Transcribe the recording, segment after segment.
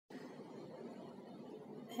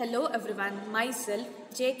Hello everyone, myself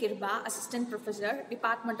KIRUBA, Assistant Professor,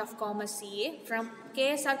 Department of Commerce CA from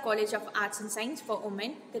KSR College of Arts and Science for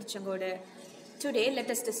Women, Tiruchengodu. Today let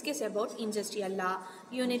us discuss about Industrial Law,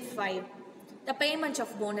 Unit 5. The Payment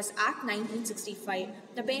of Bonus Act 1965.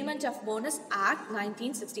 The Payment of Bonus Act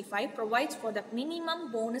 1965 provides for the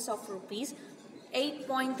minimum bonus of rupees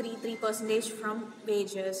 8.33% from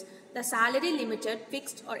wages. The salary limited,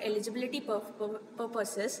 fixed or eligibility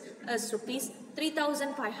purposes is rupees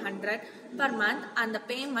 3,500 per month, and the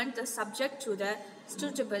payment is subject to the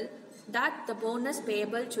suitable that the bonus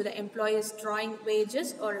payable to the employer's drawing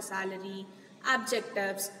wages or a salary.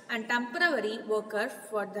 Objectives: and temporary worker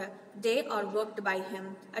for the day or worked by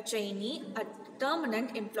him, a trainee, a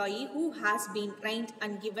permanent employee who has been trained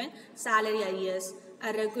and given salary arrears,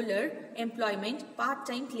 a regular employment,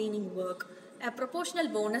 part-time cleaning work, a proportional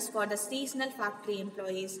bonus for the seasonal factory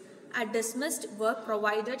employees, a dismissed work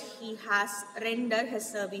provided he has rendered his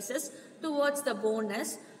services towards the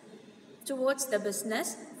bonus towards the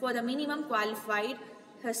business for the minimum qualified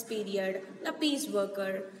his period, a piece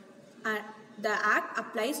worker. The Act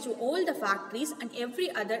applies to all the factories and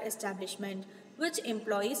every other establishment which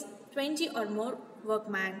employs 20 or more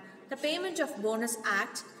workmen. The Payment of Bonus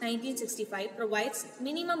Act 1965 provides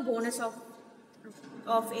minimum bonus of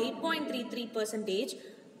 8.33%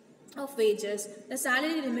 of wages. The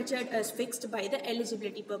salary limited is fixed by the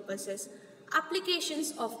eligibility purposes.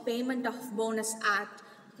 Applications of Payment of Bonus Act.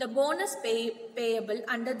 The bonus payable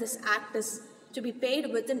under this Act is to be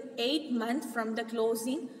paid within 8 months from the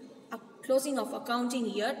closing of accounting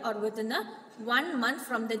year or within 1 month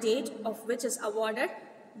from the date of which is awarded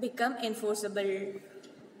become enforceable.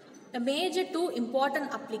 The major two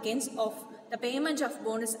important applicants of the Payment of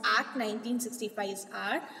Bonus Act 1965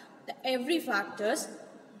 are the every factors,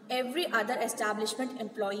 every other establishment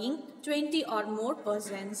employing 20 or more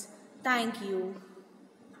persons. Thank you.